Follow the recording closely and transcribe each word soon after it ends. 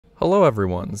Hello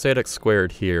everyone, Zadok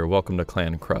Squared here, welcome to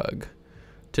Clan Krug.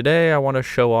 Today I want to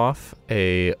show off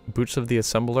a Boots of the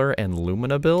Assembler and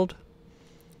Lumina build.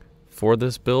 For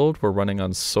this build, we're running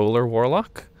on Solar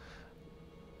Warlock.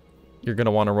 You're going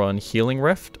to want to run Healing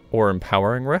Rift or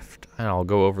Empowering Rift, and I'll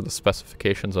go over the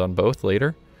specifications on both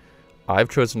later. I've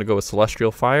chosen to go with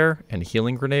Celestial Fire and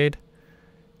Healing Grenade.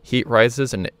 Heat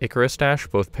Rises and Icarus Dash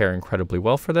both pair incredibly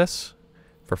well for this.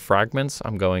 For fragments,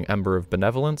 I'm going Ember of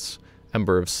Benevolence,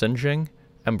 Ember of Singeing,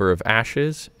 Ember of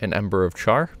Ashes, and Ember of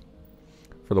Char.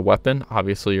 For the weapon,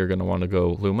 obviously you're going to want to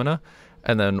go Lumina,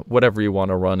 and then whatever you want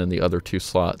to run in the other two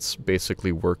slots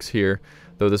basically works here,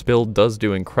 though this build does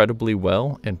do incredibly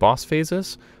well in boss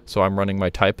phases, so I'm running my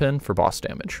type in for boss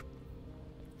damage.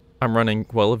 I'm running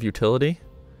Well of Utility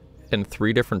in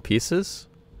 3 different pieces,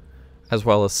 as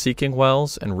well as Seeking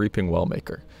Wells and Reaping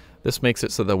Wellmaker. This makes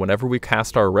it so that whenever we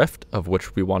cast our Rift, of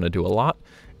which we want to do a lot,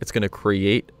 it's going to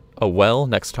create a well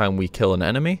next time we kill an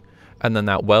enemy, and then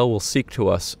that well will seek to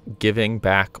us, giving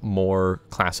back more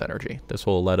class energy. This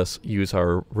will let us use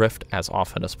our Rift as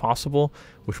often as possible,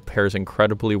 which pairs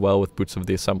incredibly well with Boots of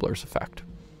the Assembler's effect.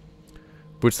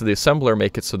 Boots of the Assembler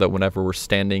make it so that whenever we're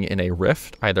standing in a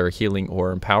Rift, either healing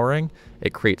or empowering,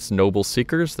 it creates Noble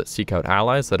Seekers that seek out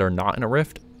allies that are not in a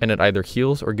Rift, and it either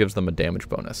heals or gives them a damage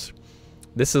bonus.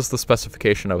 This is the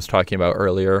specification I was talking about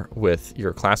earlier with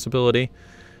your class ability.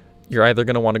 You're either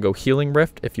going to want to go Healing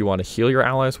Rift if you want to heal your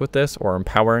allies with this, or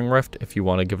Empowering Rift if you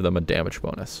want to give them a damage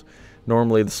bonus.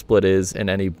 Normally the split is in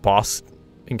any boss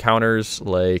encounters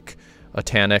like a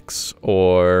Tanyx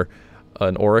or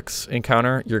an Oryx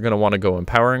encounter, you're going to want to go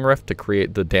Empowering Rift to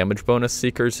create the damage bonus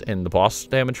seekers in the boss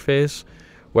damage phase,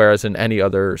 whereas in any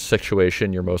other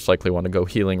situation you're most likely want to go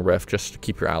Healing Rift just to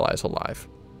keep your allies alive.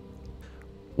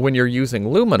 When you're using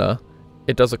Lumina,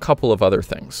 it does a couple of other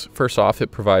things. First off, it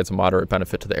provides a moderate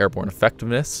benefit to the airborne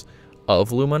effectiveness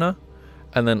of Lumina,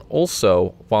 and then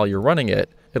also, while you're running it,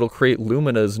 it'll create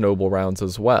Lumina's noble rounds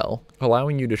as well,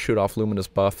 allowing you to shoot off Lumina's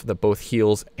buff that both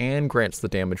heals and grants the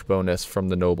damage bonus from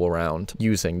the noble round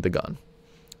using the gun.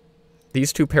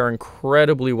 These two pair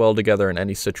incredibly well together in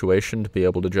any situation to be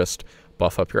able to just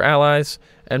buff up your allies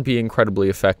and be incredibly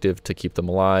effective to keep them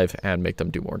alive and make them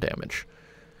do more damage.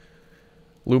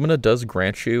 Lumina does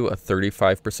grant you a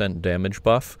 35% damage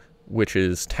buff, which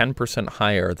is 10%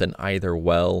 higher than either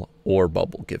Well or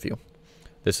Bubble give you.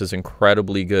 This is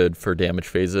incredibly good for damage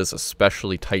phases,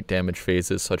 especially tight damage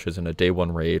phases such as in a Day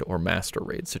 1 raid or Master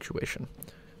raid situation.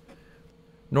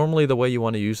 Normally the way you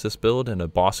want to use this build in a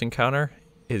boss encounter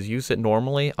is use it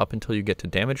normally up until you get to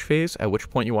damage phase, at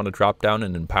which point you want to drop down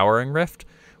an Empowering Rift,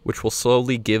 which will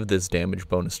slowly give this damage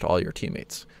bonus to all your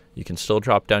teammates. You can still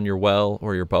drop down your Well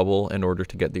or your Bubble in order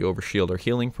to get the Overshield or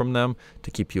healing from them to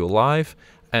keep you alive,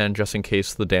 and just in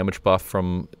case the damage buff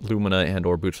from Lumina and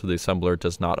or Boots of the Assembler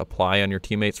does not apply on your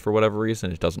teammates for whatever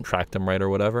reason, it doesn't track them right or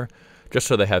whatever, just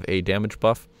so they have a damage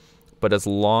buff. But as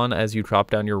long as you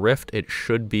drop down your Rift, it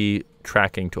should be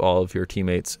tracking to all of your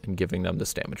teammates and giving them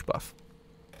this damage buff.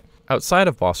 Outside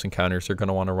of boss encounters, you're going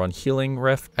to want to run Healing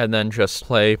Rift and then just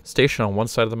play station on one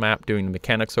side of the map doing the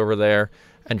mechanics over there,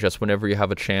 and just whenever you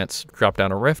have a chance, drop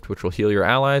down a Rift, which will heal your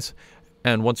allies,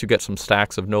 and once you get some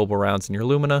stacks of noble rounds in your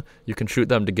Lumina, you can shoot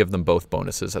them to give them both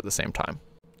bonuses at the same time.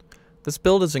 This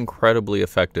build is incredibly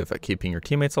effective at keeping your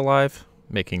teammates alive,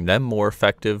 making them more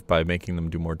effective by making them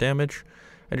do more damage,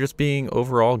 and just being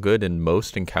overall good in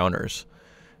most encounters.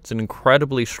 It's an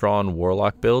incredibly strong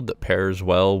Warlock build that pairs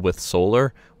well with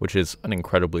Solar, which is an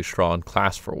incredibly strong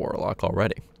class for Warlock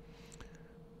already.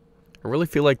 I really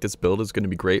feel like this build is going to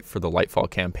be great for the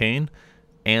Lightfall campaign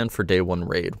and for Day 1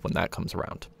 raid when that comes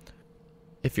around.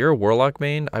 If you're a Warlock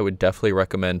main, I would definitely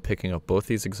recommend picking up both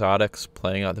these exotics,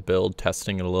 playing out the build,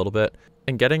 testing it a little bit,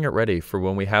 and getting it ready for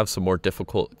when we have some more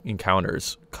difficult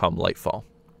encounters come Lightfall.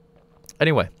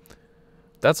 Anyway,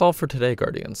 that's all for today,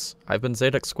 Guardians. I've been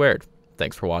Zadok Squared.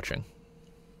 Thanks for watching.